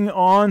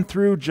on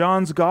through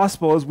John's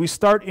gospel as we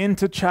start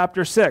into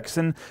chapter 6.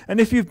 And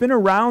if you've been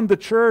around the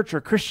church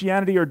or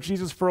Christianity or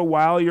Jesus for a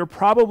while, you're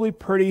probably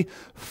pretty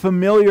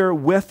familiar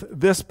with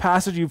this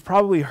passage. You've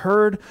probably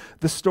heard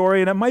the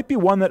story, and it might be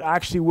one that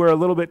actually we're a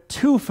little bit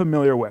too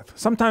familiar with.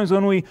 Sometimes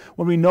when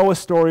we know a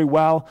story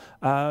well,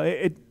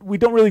 we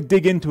don't really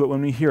dig into it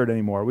when we hear it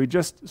anymore. We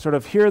just sort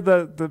of hear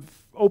the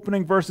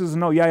opening verses and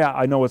know,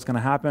 I know what's going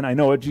to happen. I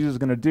know what Jesus is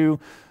going to do.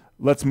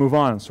 Let's move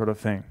on, sort of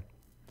thing.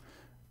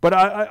 But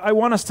I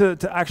want us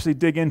to actually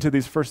dig into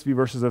these first few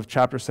verses of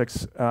chapter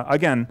 6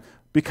 again,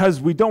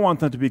 because we don't want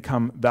them to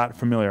become that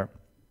familiar.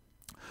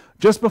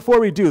 Just before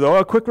we do, though,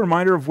 a quick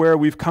reminder of where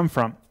we've come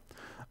from.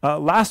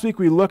 Last week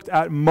we looked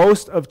at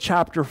most of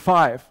chapter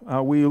 5.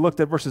 We looked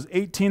at verses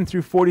 18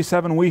 through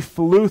 47. We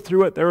flew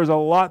through it. There was a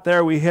lot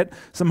there. We hit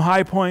some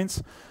high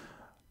points.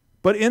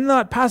 But in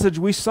that passage,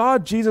 we saw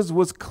Jesus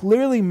was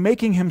clearly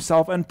making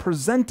himself and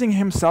presenting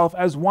himself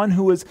as one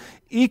who is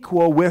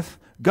equal with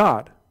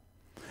God.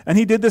 And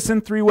he did this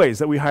in 3 ways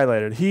that we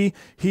highlighted.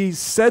 He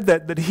said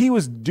that he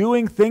was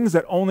doing things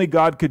that only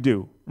God could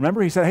do.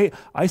 Remember, he said, hey,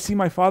 I see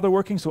my Father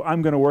working, so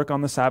I'm going to work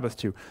on the Sabbath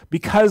too.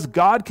 Because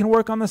God can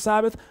work on the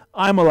Sabbath,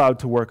 I'm allowed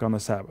to work on the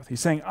Sabbath.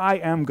 He's saying, I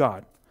am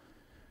God.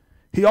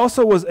 He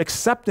also was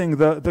accepting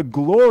the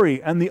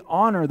glory and the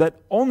honor that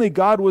only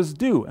God was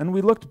due. And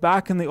we looked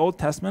back in the Old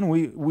Testament,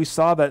 we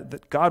saw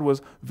that God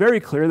was very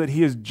clear that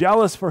he is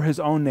jealous for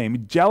his own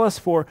name, jealous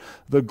for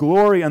the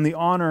glory and the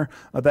honor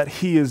that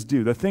he is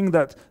due. The thing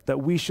that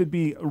we should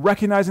be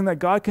recognizing that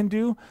God can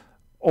do,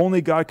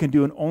 only God can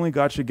do, and only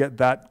God should get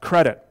that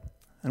credit.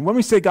 And when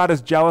we say God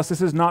is jealous,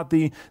 this is not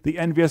the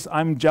envious,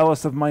 I'm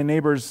jealous of my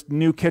neighbor's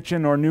new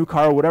kitchen or new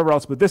car or whatever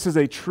else, but this is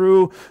a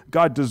true,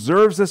 God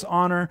deserves this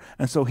honor,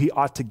 and so he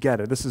ought to get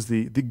it. This is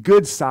the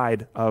good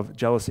side of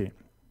jealousy.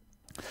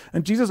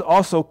 And Jesus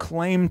also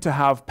claimed to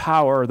have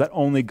power that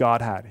only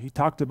God had. He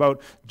talked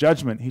about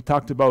judgment. He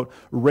talked about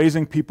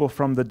raising people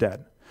from the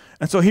dead.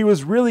 And so he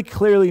was really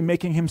clearly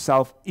making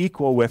himself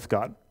equal with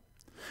God.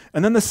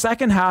 And then the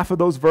second half of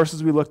those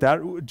verses we looked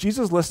at,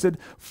 Jesus listed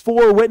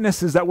 4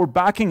 witnesses that were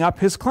backing up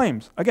his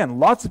claims. Again,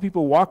 lots of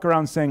people walk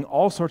around saying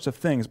all sorts of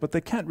things, but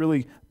they can't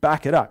really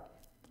back it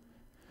up.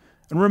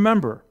 And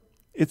remember,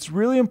 it's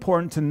really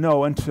important to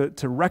know and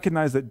to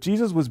recognize that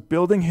Jesus was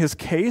building his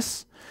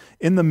case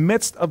in the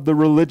midst of the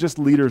religious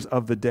leaders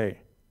of the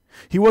day.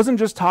 He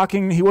wasn't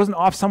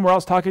off somewhere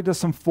else talking to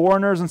some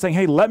foreigners and saying,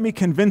 hey, let me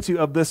convince you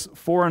of this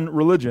foreign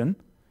religion.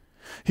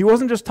 He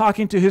wasn't just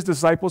talking to his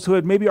disciples who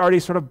had maybe already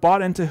sort of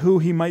bought into who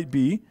he might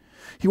be.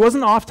 He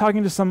wasn't off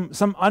talking to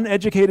some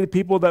uneducated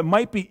people that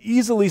might be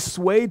easily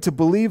swayed to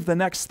believe the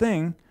next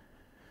thing.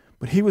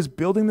 But he was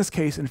building this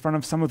case in front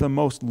of some of the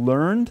most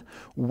learned,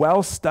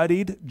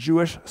 well-studied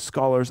Jewish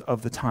scholars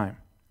of the time.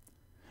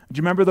 Do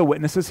you remember the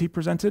witnesses he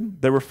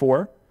presented? There were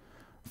 4.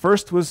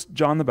 First was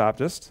John the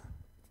Baptist.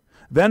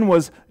 Then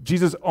was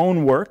Jesus'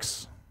 own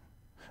works.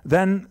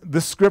 Then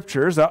the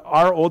scriptures,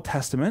 our Old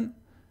Testament.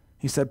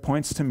 He said,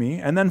 points to me.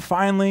 And then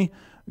finally,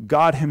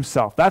 God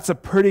himself. That's a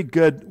pretty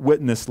good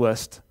witness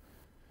list.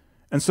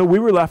 And so we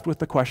were left with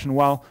the question,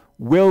 well,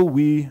 will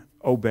we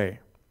obey?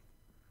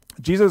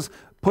 Jesus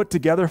put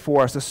together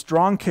for us a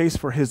strong case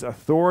for his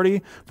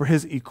authority, for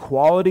his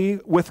equality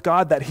with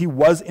God, that he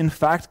was in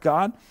fact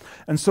God.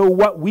 And so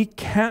what we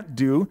can't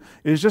do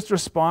is just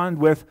respond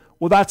with,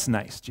 well, that's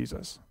nice,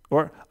 Jesus.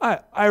 Or,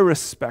 I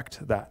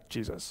respect that,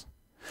 Jesus.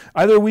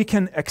 Either we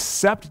can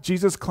accept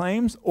Jesus'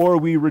 claims or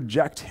we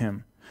reject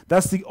him.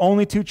 That's the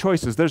only 2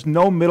 choices. There's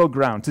no middle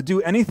ground. To do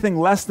anything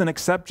less than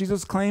accept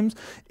Jesus' claims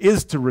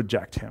is to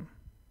reject him.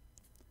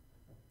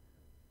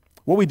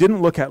 What we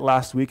didn't look at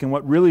last week and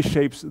what really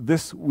shapes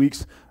this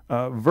week's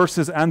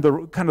verses and the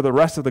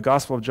rest of the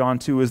Gospel of John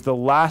too is the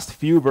last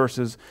few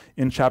verses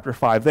in chapter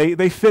 5.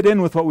 They fit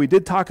in with what we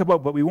did talk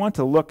about, but we want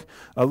to look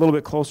a little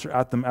bit closer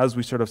at them as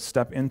we sort of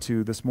step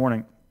into this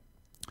morning.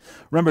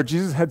 Remember,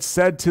 Jesus had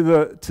said to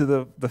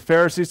the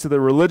Pharisees, to the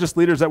religious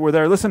leaders that were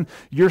there, listen,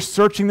 you're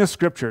searching the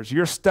scriptures.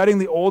 You're studying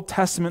the Old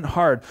Testament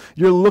hard.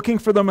 You're looking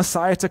for the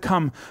Messiah to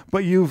come,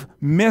 but you've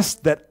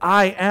missed that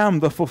I am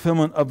the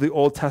fulfillment of the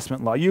Old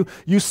Testament law.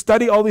 You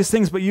study all these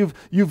things, but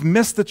you've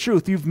missed the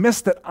truth. You've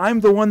missed that I'm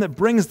the one that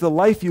brings the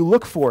life you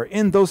look for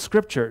in those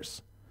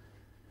scriptures.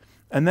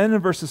 And then in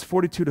verses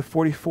 42 to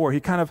 44, he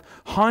kind of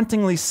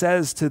hauntingly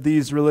says to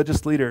these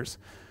religious leaders,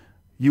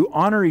 you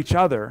honor each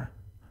other,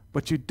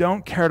 but you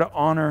don't care to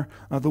honor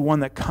the one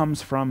that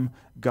comes from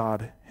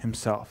God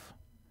himself.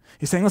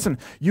 He's saying, listen,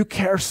 you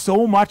care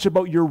so much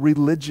about your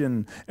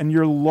religion and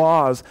your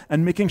laws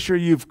and making sure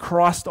you've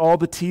crossed all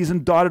the T's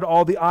and dotted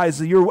all the I's,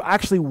 that you're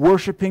actually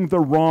worshiping the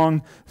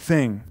wrong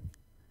thing.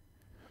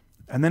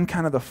 And then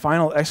kind of the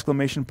final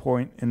exclamation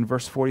point in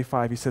verse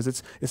 45, he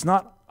says, it's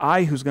not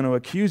I who's going to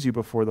accuse you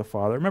before the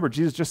Father. Remember,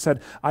 Jesus just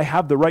said, I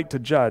have the right to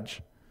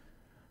judge.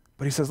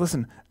 But he says,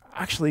 listen,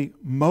 actually,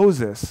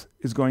 Moses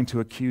is going to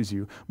accuse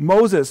you.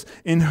 Moses,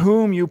 in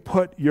whom you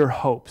put your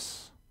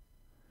hopes.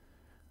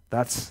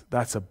 That's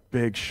a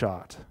big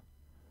shot.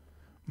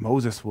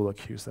 Moses will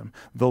accuse them.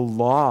 The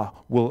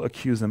law will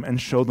accuse them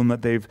and show them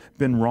that they've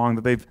been wrong,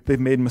 that they've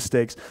made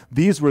mistakes.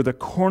 These were the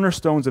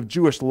cornerstones of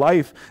Jewish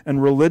life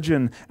and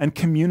religion and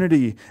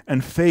community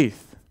and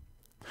faith.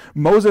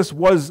 Moses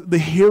was the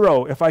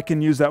hero, if I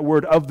can use that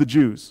word, of the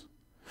Jews.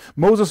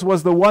 Moses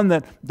was the one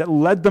that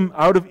led them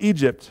out of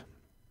Egypt.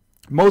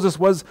 Moses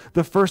was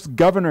the first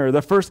governor,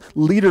 the first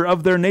leader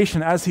of their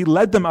nation as he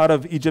led them out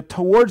of Egypt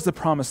towards the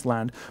promised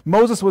land.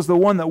 Moses was the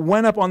one that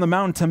went up on the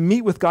mountain to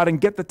meet with God and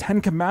get the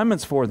 10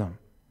 Commandments for them.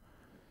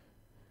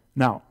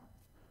 Now,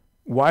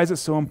 why is it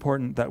so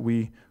important that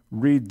we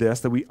read this,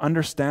 that we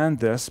understand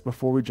this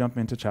before we jump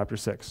into chapter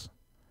 6?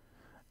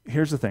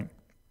 Here's the thing.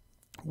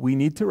 We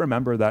need to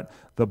remember that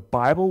the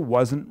Bible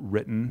wasn't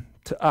written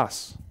to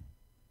us.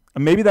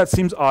 And maybe that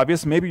seems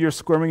obvious. Maybe you're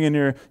squirming in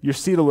your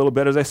seat a little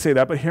bit as I say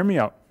that, but hear me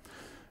out.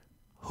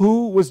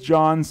 Who was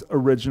John's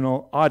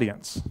original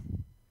audience?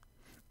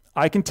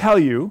 I can tell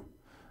you,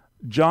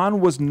 John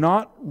was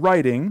not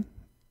writing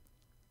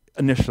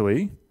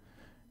initially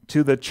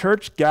to the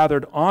church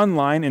gathered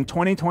online in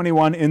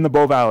 2021 in the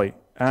Bow Valley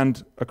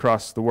and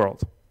across the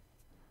world.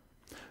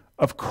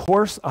 Of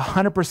course,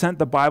 100%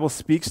 the Bible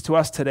speaks to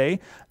us today.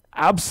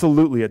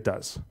 Absolutely it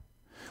does.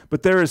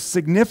 But there is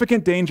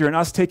significant danger in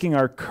us taking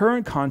our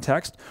current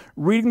context,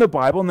 reading the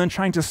Bible, and then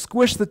trying to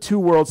squish the two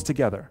worlds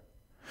together.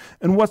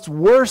 And what's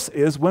worse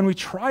is when we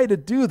try to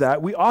do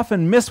that, we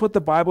often miss what the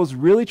Bible is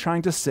really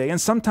trying to say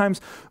and sometimes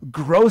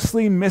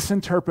grossly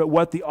misinterpret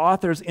what the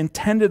authors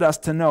intended us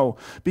to know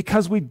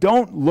because we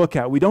don't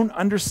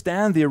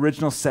understand the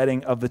original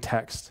setting of the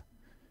text.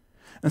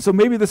 And so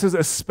maybe this is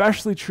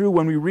especially true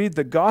when we read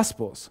the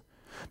Gospels,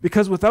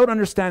 because without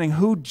understanding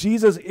who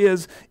Jesus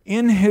is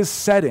in his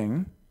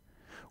setting,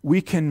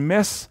 we can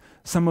miss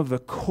some of the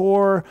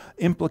core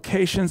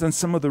implications and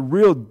some of the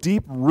real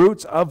deep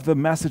roots of the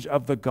message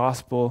of the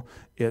gospel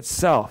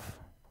itself.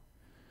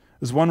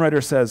 As one writer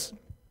says,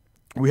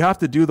 we have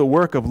to do the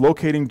work of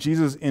locating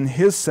Jesus in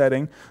his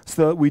setting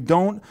so that we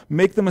don't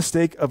make the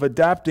mistake of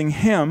adapting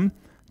him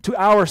to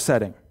our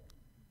setting.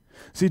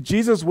 See,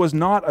 Jesus was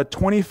not a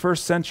 21st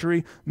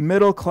century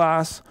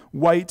middle-class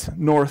white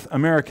North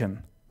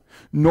American,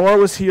 nor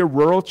was he a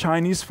rural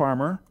Chinese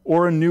farmer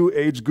or a New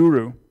Age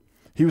guru.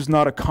 He was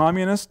not a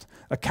communist,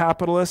 a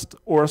capitalist,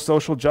 or a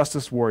social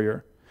justice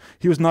warrior.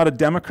 He was not a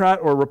Democrat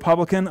or a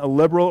Republican, a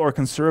liberal or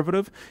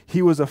conservative.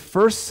 He was a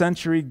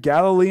first-century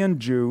Galilean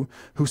Jew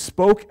who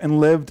spoke and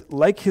lived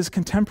like his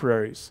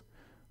contemporaries,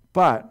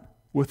 but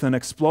with an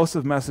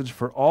explosive message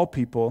for all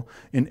people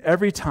in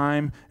every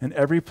time and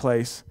every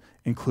place,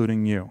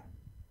 including you.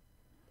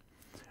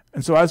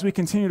 And so as we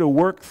continue to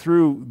work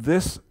through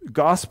this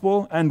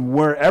gospel and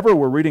wherever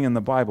we're reading in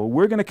the Bible,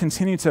 we're going to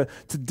continue to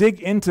dig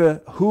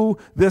into who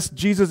this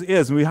Jesus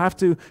is. And we have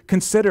to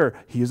consider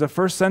he is a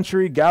first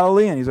century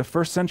Galilean. He's a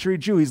first century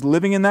Jew. He's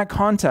living in that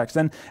context.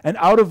 And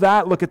out of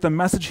that, look at the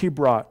message he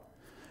brought.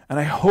 And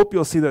I hope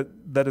you'll see that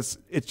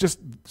it's just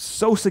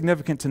so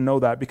significant to know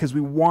that because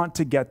we want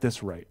to get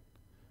this right.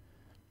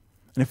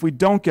 And if we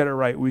don't get it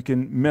right, we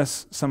can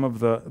miss some of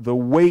the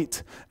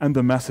weight and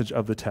the message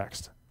of the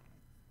text.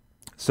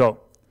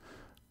 So,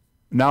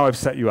 now I've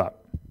set you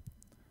up.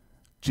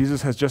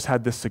 Jesus has just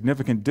had this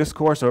significant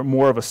discourse, or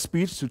more of a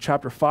speech through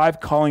chapter 5,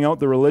 calling out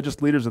the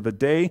religious leaders of the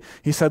day.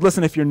 He said,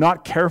 listen, if you're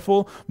not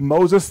careful,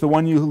 Moses, the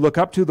one you look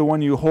up to, the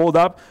one you hold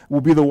up, will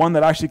be the one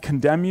that actually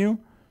condemn you.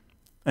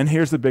 And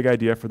here's the big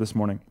idea for this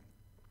morning,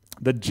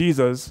 that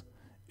Jesus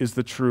is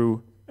the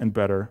true and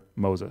better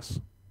Moses.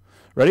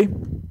 Ready?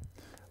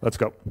 Let's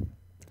go.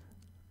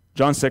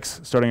 John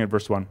 6, starting at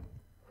verse 1.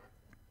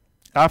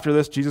 After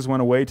this, Jesus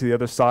went away to the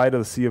other side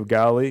of the Sea of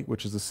Galilee,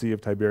 which is the Sea of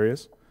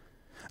Tiberias.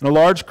 And a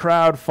large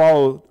crowd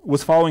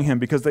was following him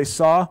because they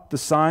saw the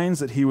signs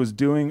that he was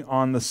doing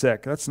on the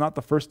sick. That's not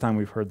the first time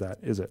we've heard that,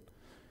 is it?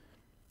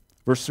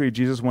 Verse 3,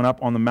 Jesus went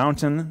up on the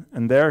mountain,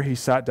 and there he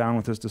sat down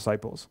with his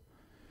disciples.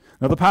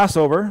 Now the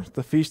Passover,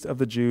 the feast of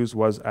the Jews,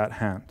 was at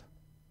hand.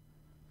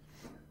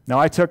 Now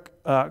I took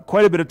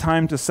quite a bit of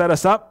time to set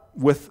us up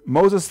with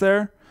Moses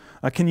there.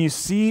 Can you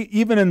see,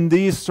 even in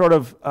these sort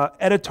of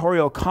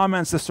editorial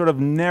comments, this sort of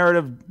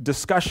narrative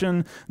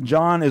discussion,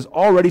 John is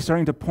already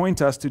starting to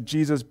point us to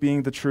Jesus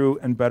being the true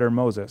and better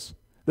Moses.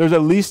 There's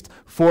at least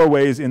 4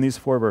 ways in these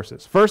 4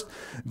 verses. First,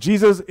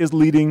 Jesus is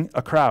leading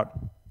a crowd.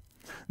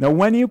 Now,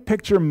 when you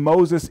picture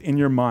Moses in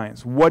your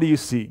minds, what do you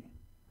see?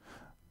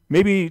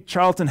 Maybe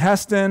Charlton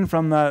Heston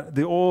from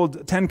the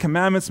old 10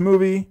 Commandments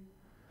movie.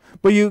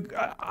 But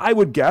I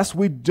would guess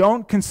we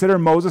don't consider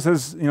Moses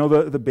as,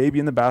 the baby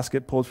in the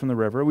basket pulled from the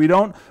river. We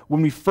don't,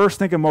 when we first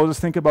think of Moses,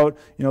 think about,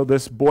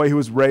 this boy who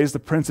was raised the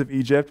prince of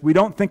Egypt. We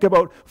don't think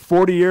about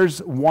 40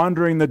 years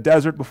wandering the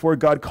desert before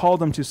God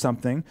called him to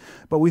something.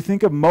 But we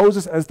think of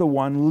Moses as the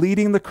one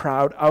leading the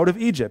crowd out of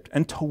Egypt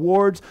and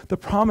towards the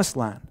promised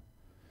land.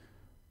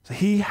 So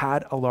he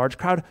had a large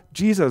crowd.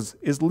 Jesus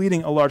is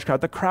leading a large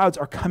crowd. The crowds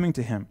are coming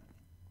to him.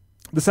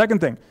 The second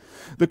thing,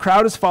 the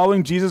crowd is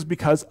following Jesus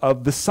because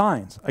of the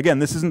signs. Again,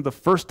 this isn't the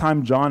first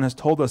time John has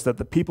told us that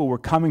the people were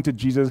coming to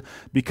Jesus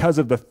because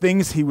of the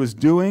things he was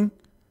doing.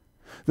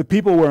 The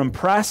people were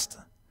impressed.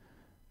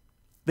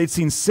 They'd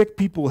seen sick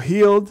people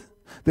healed.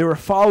 They were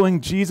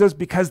following Jesus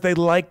because they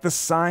liked the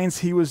signs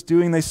he was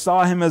doing. They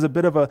saw him as a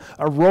bit of a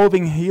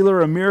roving healer,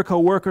 a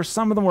miracle worker.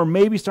 Some of them were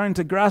maybe starting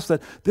to grasp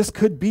that this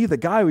could be the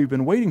guy we've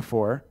been waiting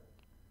for.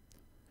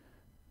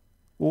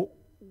 Well,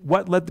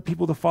 what led the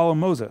people to follow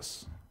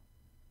Moses?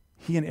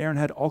 He and Aaron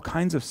had all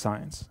kinds of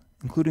signs,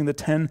 including the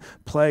 10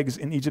 plagues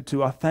in Egypt,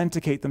 to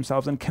authenticate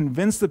themselves and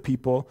convince the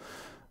people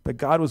that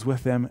God was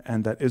with them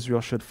and that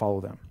Israel should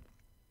follow them.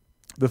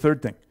 The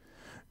third thing,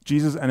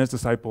 Jesus and his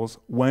disciples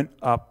went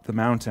up the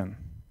mountain.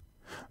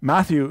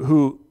 Matthew,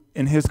 who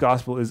in his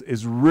gospel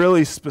is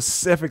really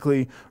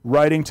specifically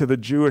writing to the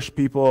Jewish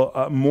people,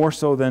 more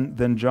so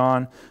than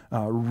John,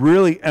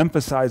 really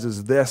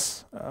emphasizes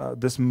this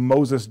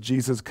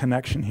Moses-Jesus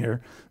connection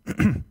here.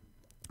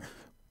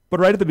 But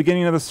right at the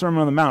beginning of the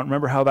Sermon on the Mount,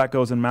 remember how that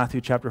goes in Matthew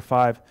chapter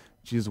 5.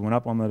 Jesus went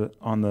up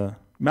on the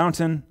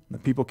mountain, the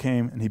people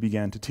came, and he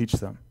began to teach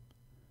them.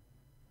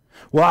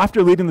 Well,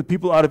 after leading the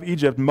people out of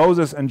Egypt,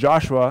 Moses and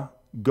Joshua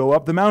go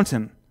up the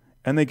mountain,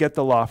 and they get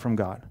the law from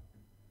God.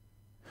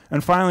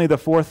 And finally, the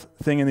fourth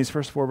thing in these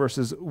first 4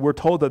 verses, we're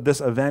told that this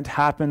event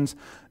happens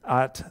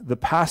at the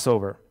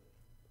Passover.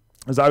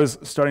 As I was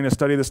starting to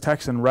study this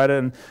text and read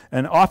it,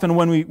 and often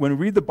when we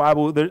read the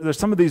Bible, there's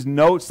some of these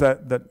notes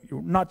that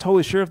you're not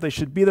totally sure if they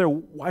should be there.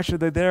 Why should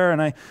they be there?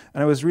 And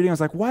I was reading, I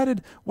was like, why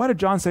did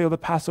John say, oh, the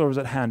Passover is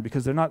at hand?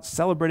 Because they're not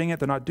celebrating it,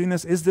 they're not doing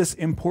this. Is this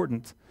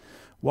important?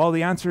 Well,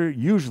 the answer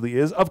usually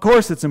is, of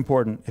course it's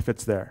important if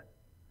it's there.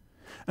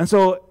 And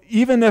so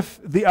even if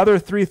the other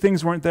 3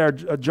 things weren't there,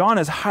 John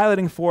is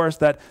highlighting for us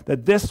that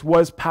this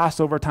was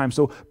Passover time.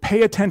 So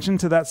pay attention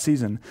to that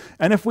season.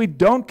 And if we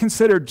don't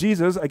consider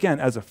Jesus, again,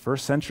 as a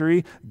first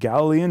century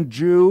Galilean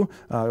Jew,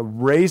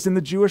 raised in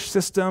the Jewish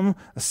system,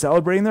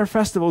 celebrating their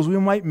festivals, we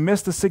might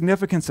miss the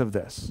significance of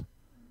this.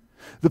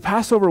 The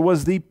Passover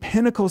was the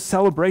pinnacle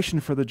celebration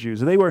for the Jews.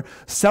 They were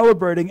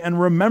celebrating and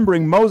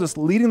remembering Moses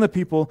leading the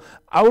people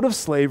out of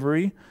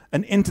slavery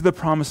and into the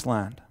promised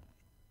land.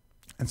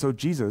 And so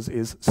Jesus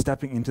is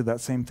stepping into that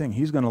same thing.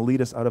 He's going to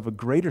lead us out of a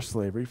greater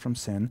slavery from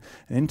sin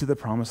and into the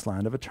promised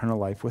land of eternal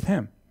life with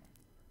him.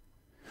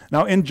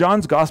 Now, in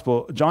John's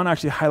gospel, John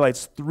actually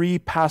highlights 3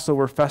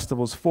 Passover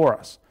festivals for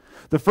us.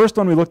 The first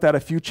one we looked at a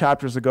few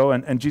chapters ago,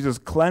 and Jesus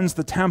cleansed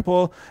the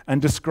temple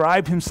and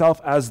described himself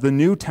as the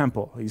new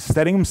temple. He's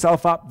setting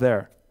himself up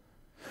there.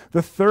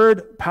 The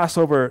third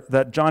Passover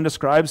that John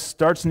describes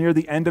starts near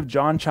the end of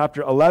John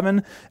chapter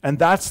 11, and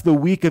that's the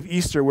week of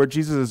Easter where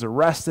Jesus is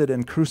arrested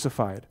and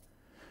crucified.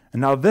 And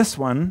now this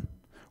one,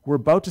 we're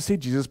about to see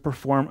Jesus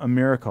perform a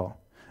miracle.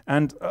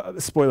 And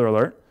spoiler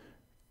alert,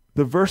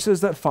 the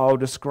verses that follow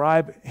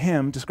describe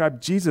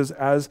Jesus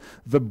as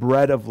the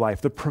bread of life,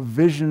 the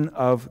provision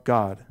of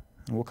God.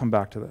 And we'll come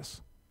back to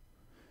this.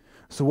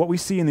 So what we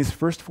see in these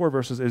first 4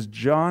 verses is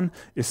John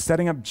is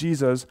setting up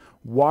Jesus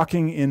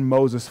walking in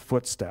Moses'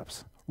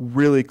 footsteps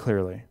really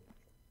clearly.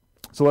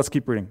 So let's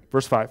keep reading.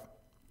 Verse 5.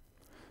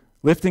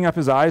 Lifting up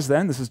his eyes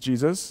then, this is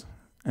Jesus,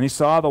 and he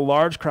saw the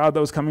large crowd that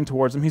was coming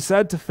towards him. He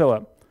said to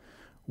Philip,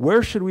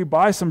 "Where should we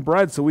buy some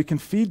bread so we can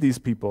feed these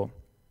people?"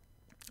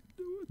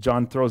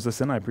 John throws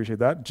this in, I appreciate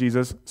that.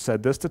 Jesus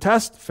said this to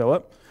test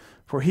Philip,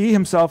 for he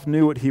himself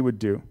knew what he would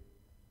do.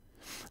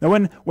 Now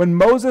when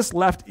Moses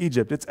left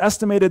Egypt, it's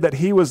estimated that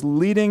he was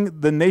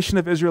leading the nation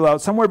of Israel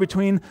out somewhere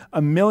between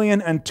 1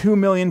 million and 2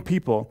 million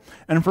people.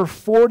 And for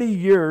 40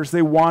 years,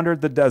 they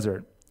wandered the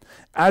desert.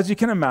 As you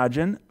can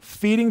imagine,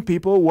 feeding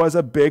people was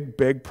a big,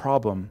 big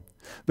problem.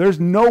 There's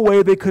no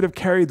way they could have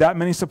carried that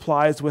many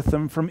supplies with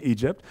them from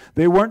Egypt.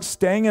 They weren't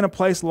staying in a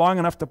place long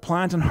enough to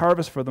plant and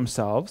harvest for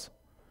themselves.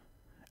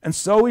 And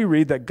so we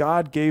read that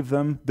God gave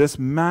them this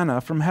manna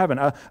from heaven,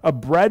 a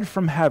bread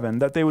from heaven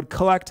that they would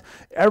collect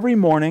every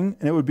morning,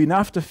 and it would be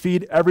enough to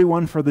feed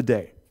everyone for the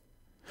day.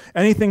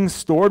 Anything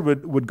stored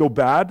would go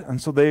bad,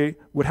 and so they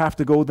would have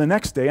to go the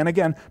next day, and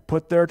again,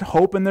 put their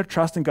hope and their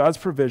trust in God's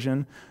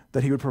provision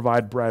that he would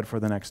provide bread for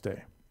the next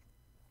day.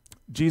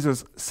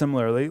 Jesus,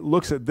 similarly,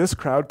 looks at this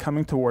crowd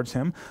coming towards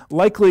him.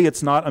 Likely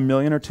it's not 1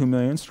 million or 2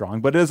 million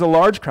strong, but it is a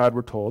large crowd,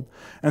 we're told.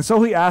 And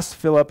so he asks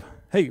Philip,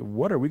 hey,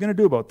 what are we going to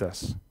do about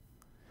this?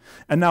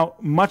 And now,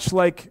 much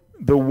like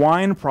the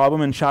wine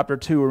problem in chapter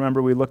 2,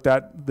 remember we looked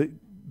at,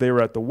 they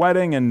were at the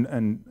wedding,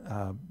 and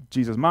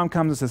Jesus' mom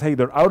comes and says, hey,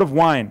 they're out of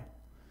wine.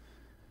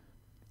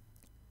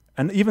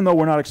 And even though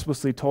we're not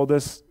explicitly told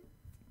this,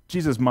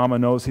 Jesus' mama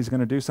knows he's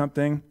going to do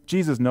something.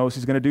 Jesus knows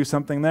he's going to do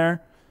something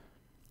there.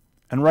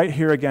 And right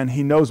here again,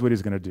 he knows what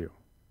he's going to do.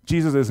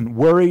 Jesus isn't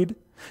worried.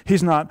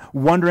 He's not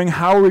wondering,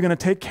 how are we going to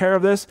take care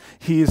of this?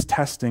 He is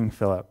testing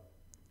Philip.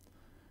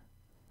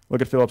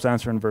 Look at Philip's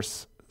answer in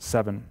verse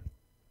 7.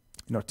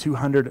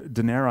 200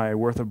 denarii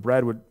worth of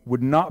bread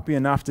would not be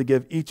enough to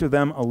give each of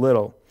them a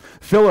little.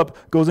 Philip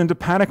goes into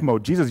panic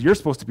mode. Jesus, you're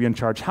supposed to be in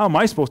charge. How am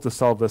I supposed to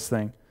solve this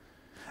thing?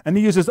 And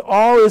he uses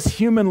all his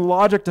human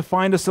logic to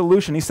find a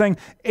solution. He's saying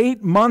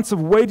 8 months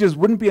of wages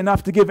wouldn't be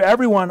enough to give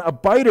everyone a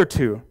bite or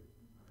two.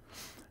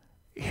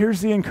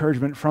 Here's the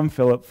encouragement from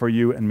Philip for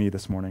you and me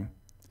this morning.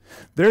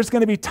 There's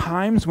going to be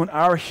times when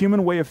our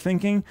human way of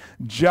thinking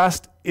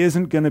just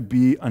isn't going to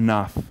be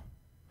enough.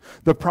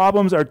 The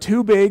problems are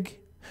too big,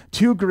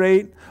 too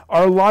great.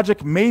 Our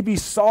logic may be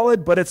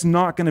solid, but it's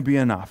not going to be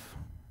enough.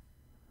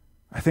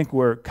 I think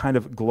we're kind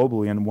of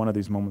globally in one of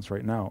these moments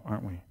right now,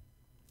 aren't we?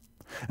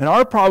 And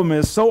our problem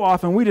is so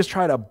often we just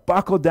try to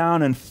buckle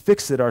down and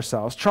fix it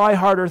ourselves. Try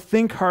harder,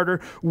 think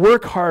harder,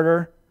 work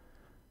harder.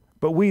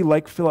 But we,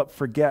 like Philip,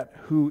 forget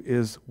who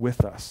is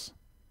with us.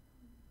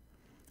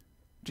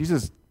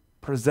 Jesus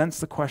presents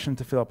the question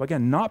to Philip,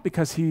 again, not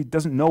because he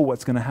doesn't know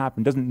what's going to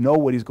happen, doesn't know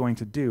what he's going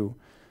to do,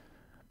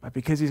 but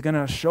because he's going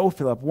to show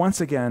Philip,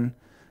 once again,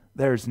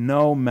 there's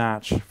no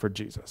match for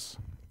Jesus.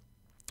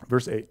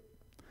 Verse 8.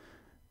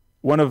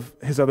 One of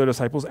his other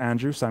disciples,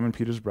 Andrew, Simon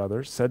Peter's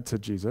brother, said to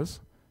Jesus,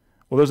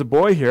 well, there's a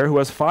boy here who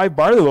has 5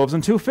 barley loaves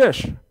and 2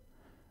 fish.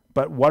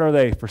 But what are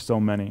they for so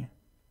many?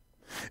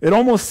 It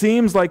almost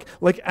seems like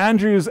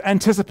Andrew's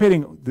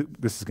anticipating,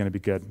 this is going to be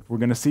good. We're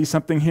going to see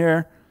something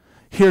here.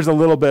 Here's a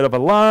little bit of a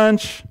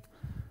lunch.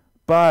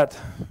 But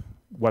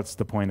what's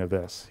the point of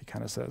this? He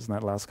kind of says in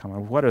that last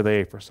comment. What are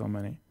they for so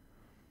many?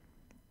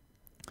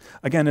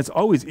 Again, it's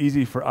always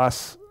easy for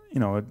us,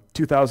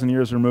 2,000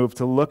 years removed,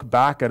 to look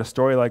back at a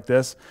story like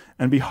this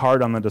and be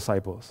hard on the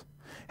disciples.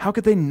 How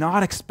could they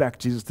not expect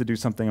Jesus to do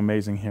something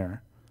amazing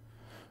here?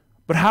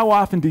 But how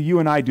often do you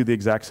and I do the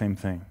exact same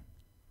thing?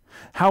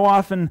 How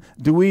often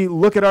do we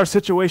look at our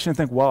situation and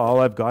think, well, all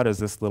I've got is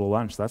this little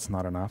lunch. That's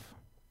not enough.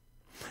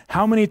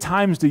 How many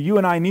times do you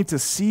and I need to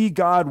see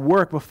God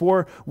work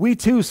before we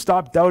too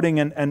stop doubting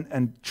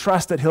and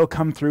trust that he'll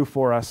come through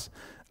for us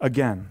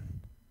again?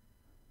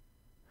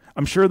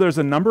 I'm sure there's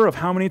a number of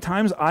how many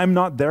times. I'm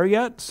not there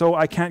yet, so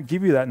I can't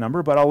give you that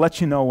number, but I'll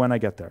let you know when I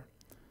get there.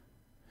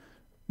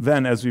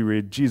 Then, as we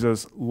read,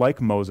 Jesus, like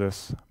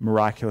Moses,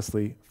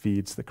 miraculously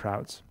feeds the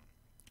crowds.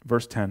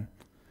 Verse 10,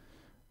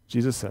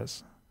 Jesus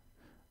says,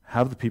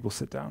 have the people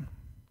sit down.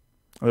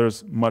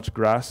 There's much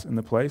grass in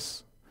the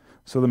place,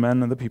 so the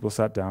men and the people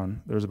sat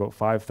down. There was about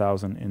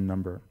 5,000 in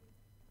number.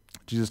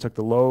 Jesus took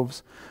the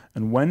loaves,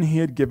 and when he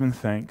had given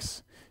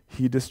thanks,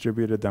 he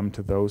distributed them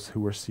to those who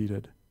were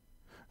seated.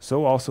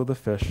 So also the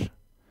fish,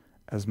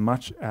 as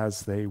much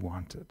as they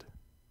wanted.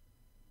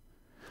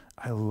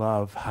 I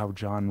love how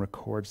John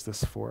records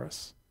this for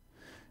us.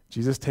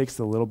 Jesus takes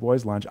the little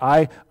boy's lunch.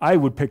 I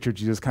would picture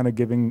Jesus kind of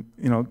giving,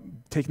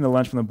 taking the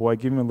lunch from the boy,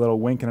 giving him a little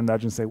wink and a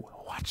nudge and say,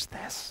 watch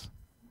this.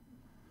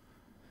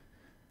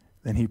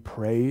 Then he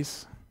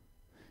prays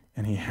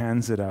and he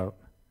hands it out.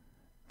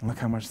 And look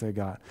how much they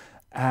got.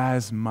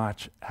 As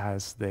much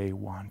as they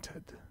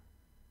wanted.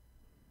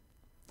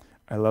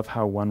 I love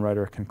how one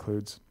writer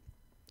concludes.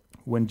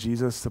 When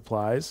Jesus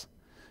supplies,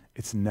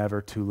 it's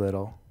never too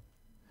little.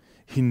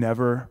 He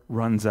never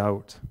runs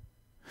out.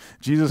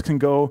 Jesus can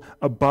go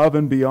above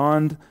and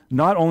beyond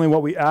not only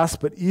what we ask,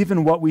 but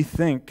even what we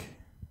think.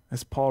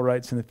 As Paul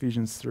writes in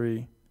Ephesians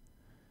 3,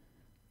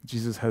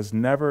 Jesus has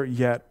never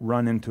yet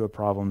run into a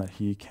problem that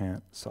he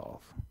can't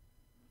solve.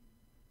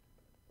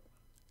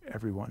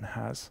 Everyone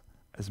has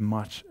as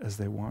much as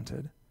they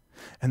wanted.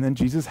 And then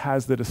Jesus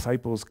has the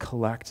disciples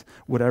collect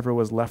whatever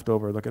was left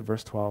over. Look at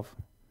verse 12.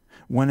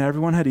 When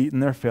everyone had eaten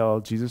their fill,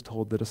 Jesus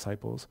told the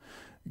disciples,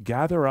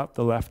 gather up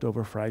the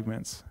leftover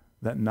fragments,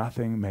 that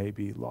nothing may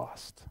be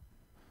lost.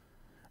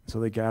 So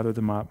they gathered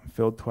them up,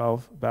 filled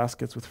 12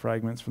 baskets with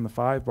fragments from the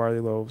 5 barley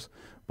loaves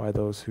by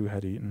those who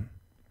had eaten.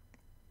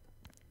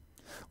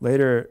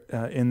 Later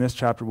in this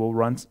chapter, we'll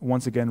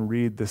once again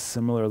read this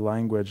similar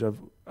language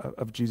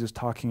of Jesus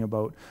talking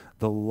about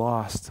the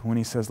lost when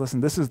he says,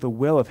 listen, this is the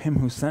will of him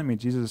who sent me.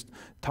 Jesus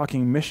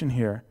talking mission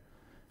here.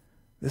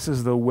 This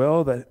is the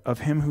will of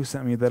him who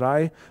sent me, that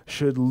I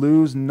should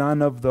lose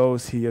none of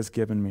those he has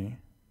given me.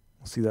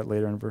 We'll see that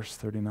later in verse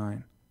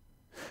 39.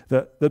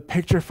 The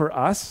picture for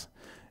us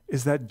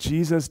is that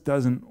Jesus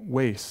doesn't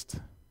waste,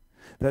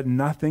 that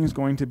nothing's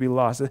going to be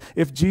lost.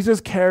 If Jesus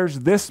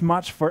cares this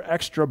much for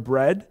extra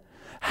bread,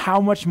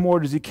 how much more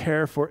does he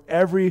care for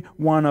every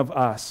one of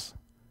us,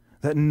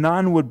 that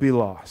none would be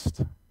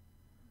lost?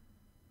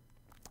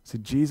 See,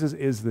 Jesus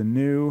is the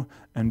new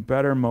and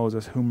better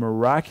Moses who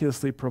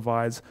miraculously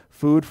provides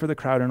food for the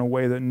crowd in a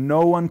way that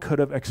no one could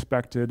have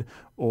expected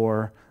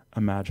or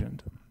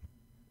imagined.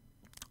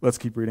 Let's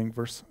keep reading,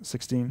 verse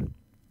 16.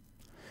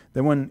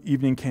 Then when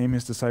evening came,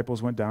 his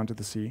disciples went down to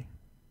the sea.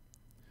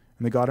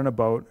 And they got in a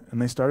boat,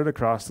 and they started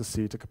across the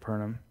sea to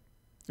Capernaum.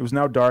 It was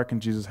now dark,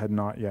 and Jesus had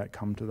not yet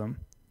come to them.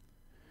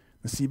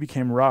 The sea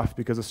became rough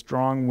because a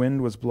strong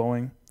wind was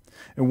blowing.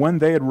 And when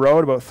they had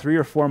rowed about 3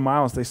 or 4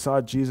 miles, they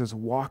saw Jesus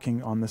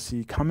walking on the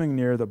sea, coming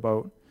near the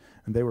boat,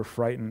 and they were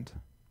frightened.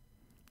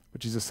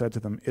 But Jesus said to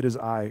them, "It is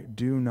I,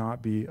 do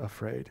not be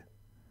afraid."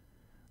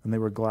 And they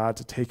were glad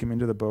to take him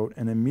into the boat,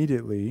 and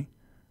immediately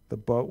the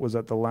boat was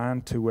at the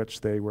land to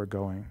which they were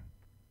going.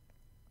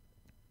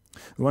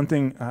 The one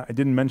thing I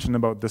didn't mention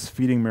about this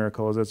feeding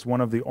miracle is it's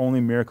one of the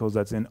only miracles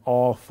that's in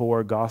all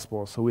 4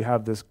 Gospels. So we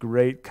have this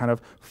great kind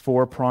of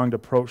 4-pronged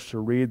approach to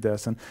read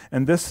this.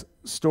 And this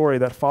story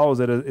that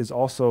follows it is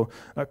also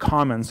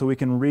common, so we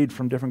can read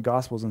from different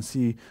Gospels and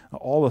see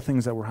all the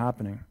things that were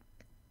happening.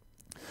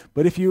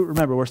 But if you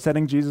remember, we're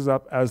setting Jesus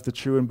up as the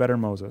true and better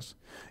Moses.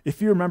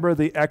 If you remember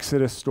the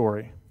Exodus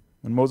story,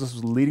 when Moses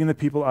was leading the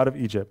people out of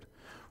Egypt,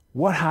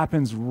 what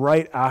happens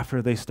right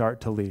after they start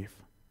to leave?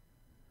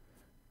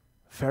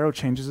 Pharaoh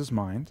changes his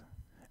mind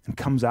and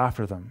comes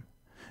after them.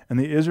 And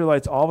the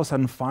Israelites all of a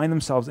sudden find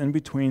themselves in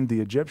between the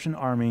Egyptian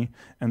army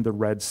and the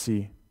Red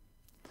Sea.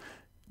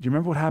 Do you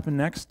remember what happened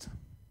next?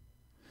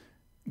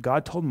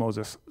 God told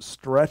Moses,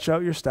 stretch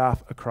out your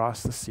staff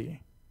across the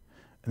sea.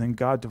 And then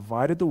God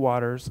divided the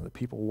waters, the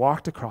people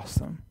walked across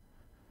them.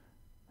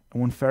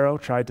 And when Pharaoh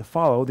tried to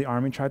follow, the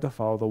army tried to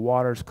follow, the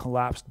waters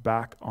collapsed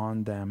back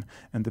on them,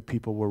 and the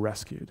people were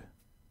rescued.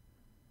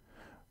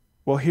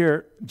 Well,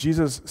 here,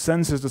 Jesus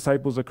sends his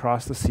disciples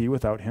across the sea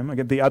without him.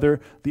 Again, the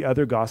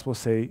other Gospels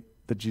say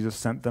that Jesus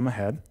sent them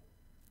ahead.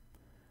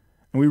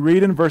 And we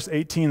read in verse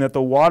 18 that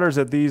the waters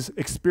that these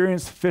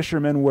experienced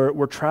fishermen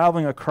were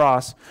traveling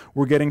across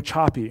were getting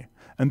choppy,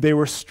 and they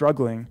were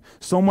struggling,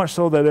 so much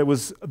so that it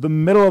was the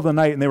middle of the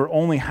night and they were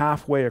only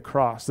halfway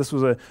across. This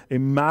was a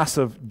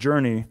massive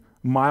journey,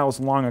 miles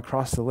long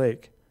across the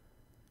lake.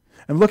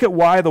 And look at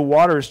why the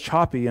water is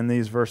choppy in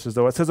these verses,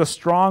 though. It says a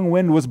strong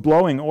wind was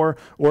blowing, or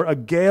a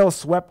gale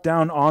swept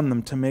down on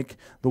them to make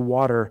the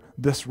water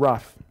this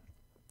rough.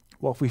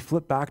 Well, if we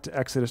flip back to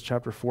Exodus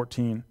chapter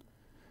 14,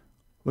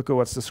 look at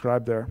what's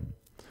described there.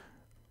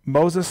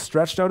 Moses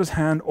stretched out his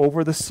hand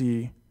over the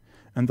sea,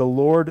 and the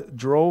Lord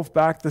drove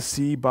back the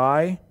sea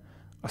by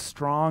a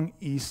strong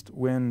east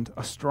wind,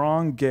 a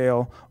strong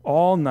gale,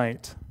 all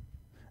night.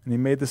 And he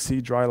made the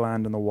sea dry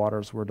land, and the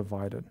waters were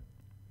divided.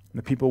 And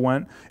the people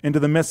went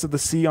into the midst of the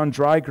sea on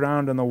dry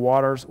ground, and the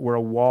waters were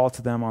a wall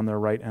to them on their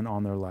right and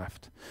on their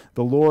left.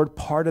 The Lord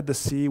parted the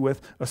sea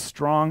with a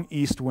strong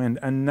east wind,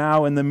 and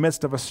now in the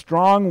midst of a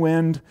strong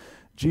wind,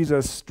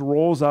 Jesus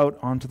strolls out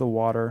onto the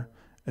water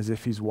as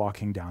if he's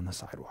walking down the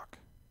sidewalk.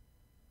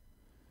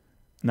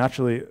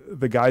 Naturally,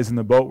 the guys in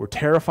the boat were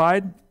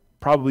terrified.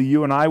 Probably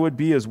you and I would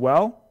be as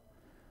well.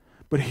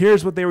 But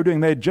here's what they were doing.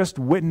 They had just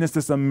witnessed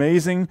this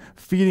amazing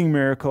feeding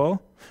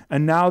miracle,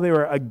 and now they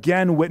were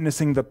again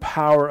witnessing the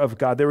power of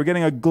God. They were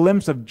getting a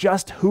glimpse of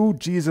just who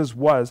Jesus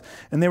was,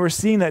 and they were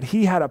seeing that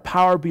he had a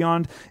power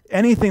beyond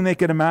anything they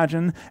could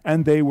imagine,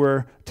 and they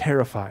were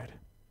terrified.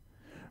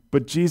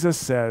 But Jesus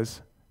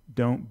says,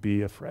 don't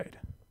be afraid.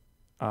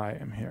 I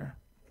am here.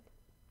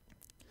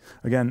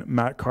 Again,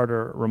 Matt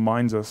Carter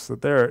reminds us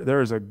that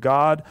there is a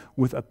God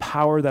with a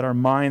power that our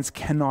minds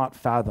cannot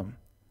fathom.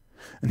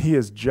 And he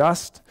is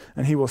just,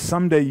 and he will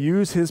someday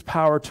use his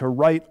power to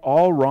right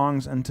all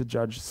wrongs and to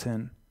judge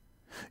sin.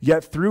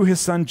 Yet through his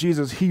son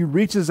Jesus, he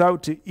reaches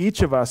out to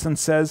each of us and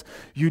says,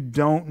 you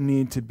don't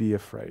need to be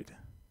afraid.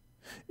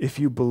 If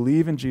you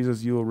believe in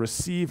Jesus, you will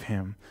receive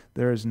him.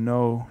 There is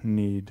no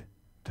need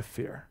to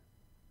fear.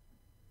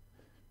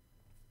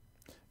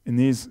 In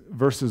these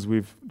verses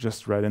we've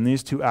just read, in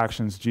these two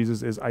actions,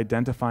 Jesus is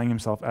identifying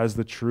himself as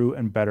the true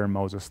and better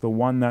Moses, the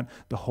one that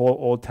the whole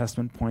Old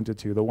Testament pointed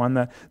to, the one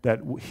that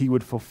he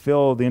would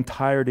fulfill the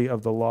entirety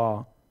of the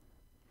law.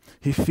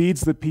 He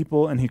feeds the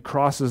people and he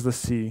crosses the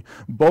sea,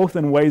 both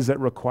in ways that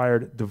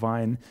required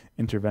divine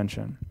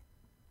intervention.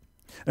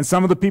 And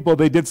some of the people,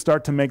 they did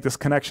start to make this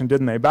connection,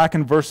 didn't they? Back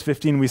in verse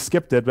 15, we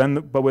skipped it,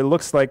 but it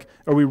looks like,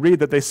 or we read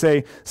that they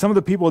say, some of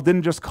the people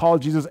didn't just call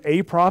Jesus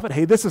a prophet.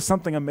 Hey, this is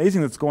something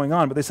amazing that's going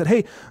on. But they said,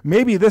 hey,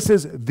 maybe this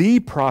is the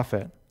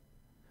prophet.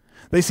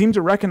 They seem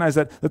to recognize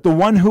that the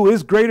one who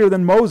is greater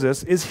than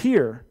Moses is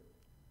here.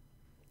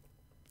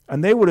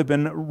 And they would have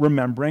been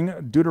remembering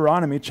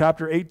Deuteronomy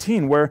chapter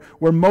 18, where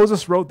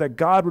Moses wrote that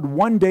God would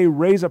one day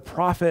raise a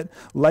prophet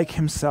like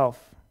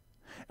himself.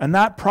 And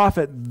that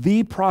prophet,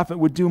 the prophet,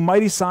 would do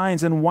mighty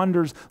signs and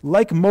wonders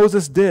like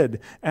Moses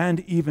did, and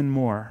even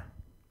more.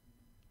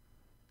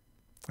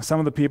 Some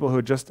of the people who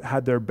had just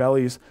had their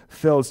bellies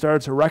filled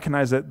started to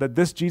recognize that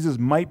this Jesus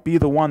might be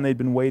the one they'd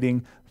been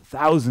waiting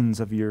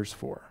thousands of years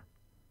for.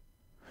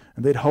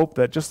 And they'd hoped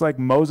that just like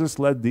Moses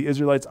led the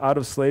Israelites out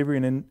of slavery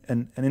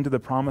and into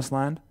the promised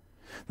land,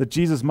 that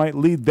Jesus might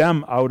lead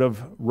them out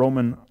of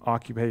Roman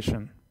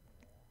occupation.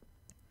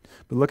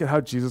 But look at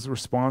how Jesus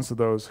responds to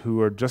those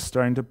who are just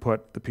starting to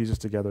put the pieces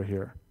together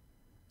here.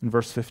 In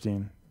verse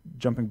 15,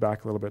 jumping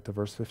back a little bit to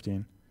verse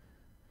 15.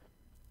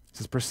 It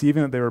says,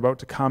 perceiving that they were about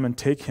to come and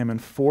take him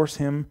and force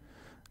him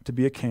to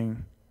be a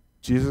king,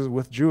 Jesus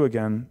withdrew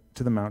again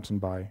to the mountain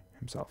by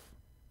himself.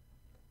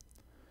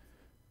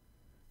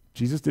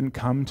 Jesus didn't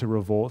come to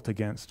revolt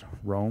against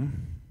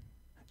Rome.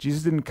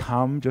 Jesus didn't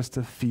come just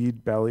to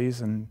feed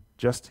bellies and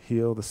just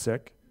heal the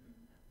sick.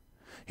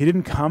 He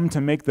didn't come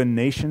to make the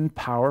nation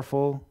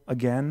powerful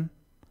again.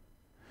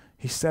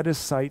 He set his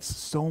sights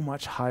so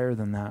much higher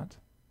than that.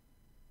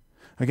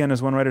 Again,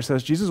 as one writer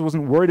says, Jesus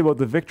wasn't worried about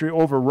the victory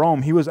over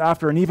Rome. He was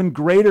after an even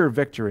greater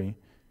victory.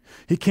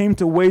 He came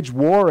to wage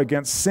war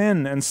against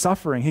sin and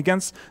suffering. He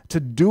came to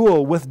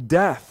duel with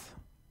death.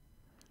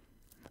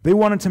 They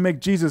wanted to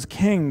make Jesus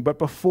king, but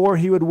before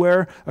he would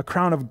wear a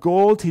crown of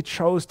gold, he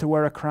chose to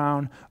wear a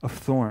crown of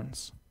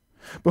thorns.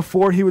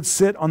 Before he would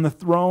sit on the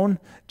throne,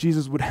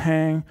 Jesus would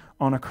hang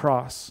on a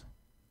cross.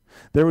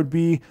 There would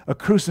be a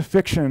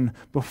crucifixion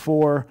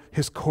before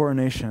his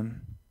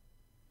coronation.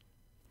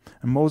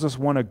 And Moses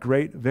won a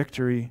great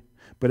victory,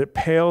 but it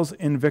pales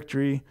in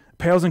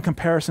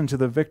comparison to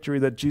the victory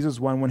that Jesus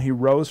won when he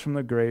rose from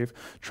the grave,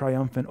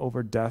 triumphant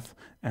over death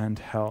and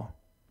hell.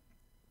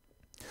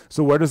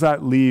 So where does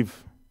that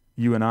leave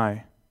you and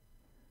I?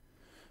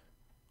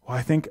 Well,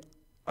 I think,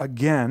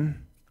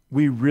 again,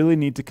 we really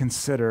need to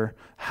consider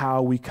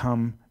how we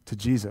come to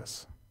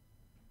Jesus.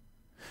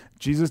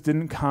 Jesus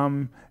didn't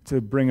come to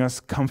bring us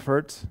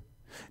comfort.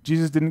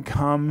 Jesus didn't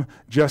come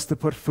just to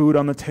put food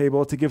on the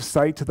table, to give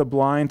sight to the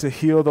blind, to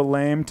heal the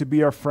lame, to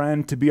be our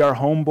friend, to be our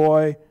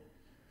homeboy.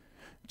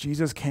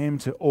 Jesus came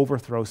to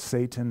overthrow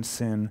Satan,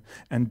 sin,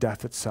 and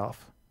death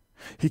itself.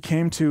 He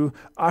came to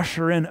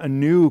usher in a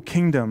new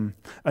kingdom,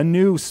 a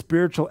new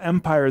spiritual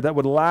empire that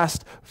would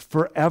last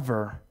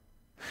forever.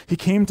 He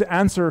came to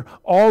answer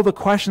all the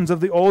questions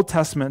of the Old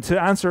Testament,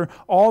 to answer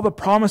all the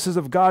promises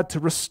of God, to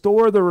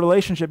restore the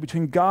relationship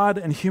between God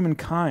and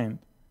humankind.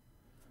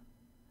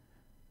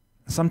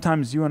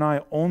 Sometimes you and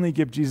I only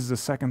give Jesus a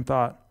second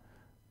thought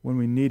when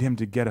we need him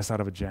to get us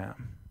out of a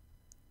jam.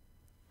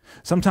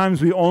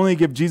 Sometimes we only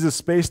give Jesus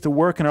space to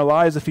work in our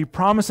lives if he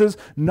promises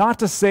not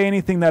to say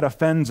anything that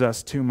offends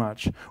us too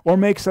much or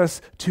makes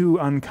us too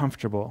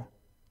uncomfortable.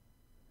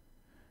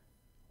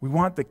 We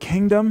want the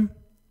kingdom,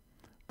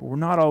 but we're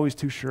not always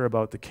too sure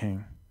about the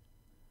king.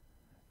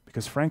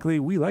 Because frankly,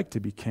 we like to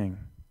be king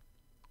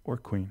or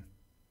queen.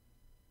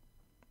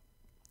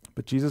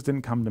 But Jesus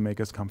didn't come to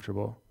make us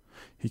comfortable.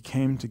 He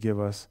came to give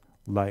us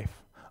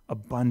life,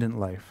 abundant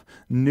life,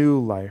 new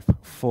life,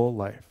 full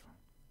life.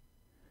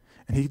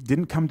 And he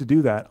didn't come to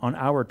do that on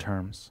our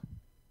terms.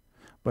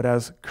 But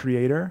as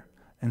creator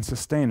and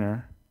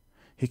sustainer,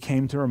 he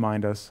came to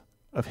remind us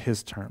of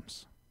his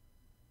terms.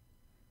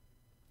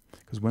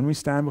 Because when we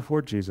stand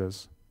before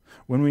Jesus,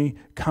 when we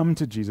come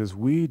to Jesus,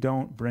 we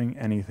don't bring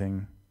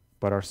anything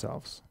but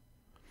ourselves.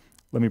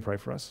 Let me pray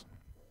for us.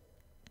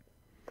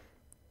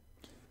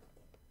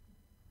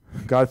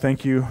 God,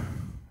 thank you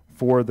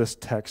for this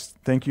text.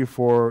 Thank you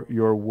for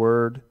your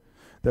word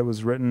that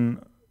was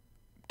written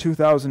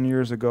 2,000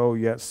 years ago,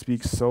 yet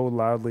speaks so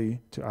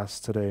loudly to us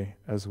today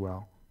as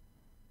well.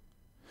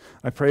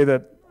 I pray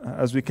that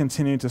as we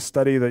continue to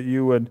study, that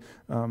you would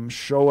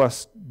show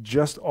us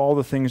just all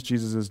the things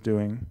Jesus is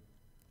doing,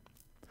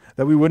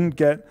 that we wouldn't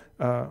get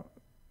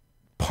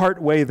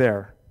part way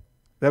there,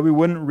 that we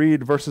wouldn't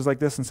read verses like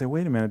this and say,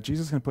 wait a minute,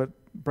 Jesus can put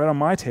bread on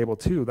my table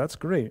too. That's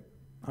great.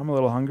 I'm a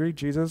little hungry.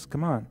 Jesus,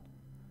 come on.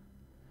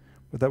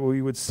 But that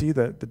we would see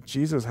that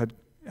Jesus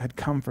had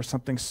come for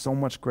something so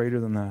much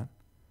greater than that.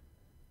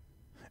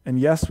 And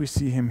yes, we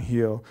see him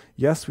heal.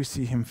 Yes, we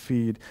see him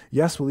feed.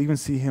 Yes, we'll even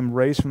see him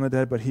raise from the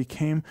dead, but he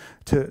came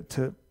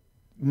to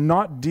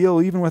not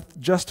deal even with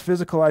just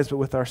physical lives, but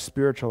with our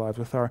spiritual lives,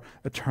 with our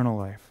eternal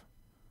life.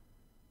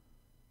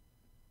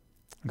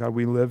 God,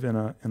 we live in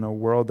a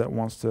world that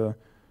wants to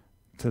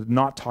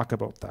not talk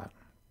about that.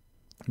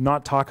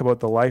 Not talk about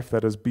the life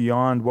that is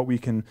beyond what we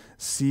can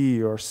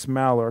see or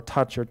smell or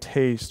touch or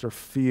taste or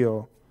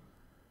feel.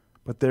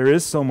 But there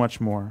is so much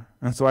more.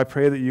 And so I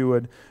pray that you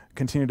would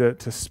continue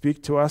to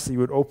speak to us, that you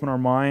would open our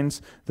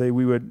minds, that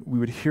we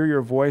would hear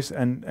your voice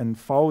and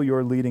follow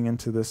your leading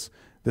into this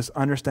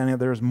understanding that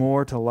there's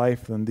more to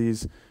life than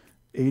these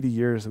 80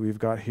 years that we've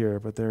got here,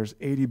 but there's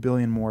 80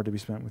 billion more to be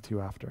spent with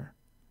you after.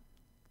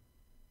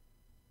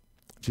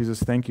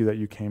 Jesus, thank you that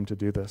you came to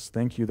do this.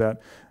 Thank you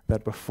that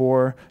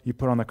before you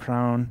put on the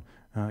crown,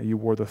 you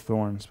wore the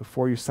thorns.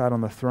 Before you sat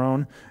on the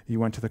throne, you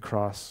went to the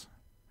cross.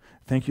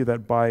 Thank you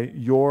that by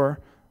your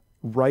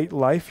right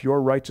life,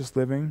 your righteous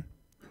living,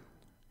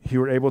 you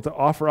were able to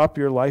offer up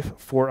your life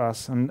for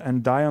us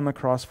and die on the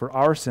cross for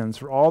our sins,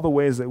 for all the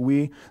ways that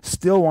we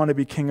still want to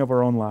be king of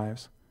our own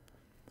lives.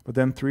 But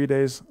then 3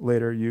 days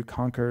later, you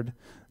conquered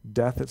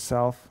death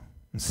itself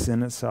and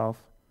sin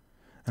itself,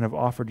 and have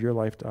offered your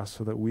life to us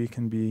so that we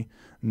can be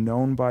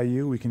known by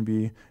you, we can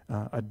be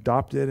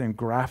adopted and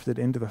grafted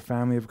into the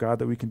family of God,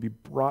 that we can be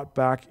brought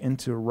back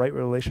into a right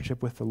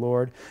relationship with the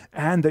Lord,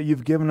 and that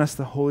you've given us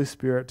the Holy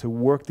Spirit to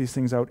work these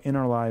things out in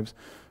our lives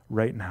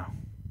right now.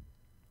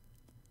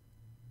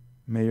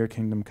 May your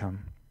kingdom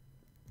come.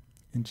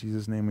 In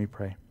Jesus' name we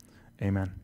pray. Amen.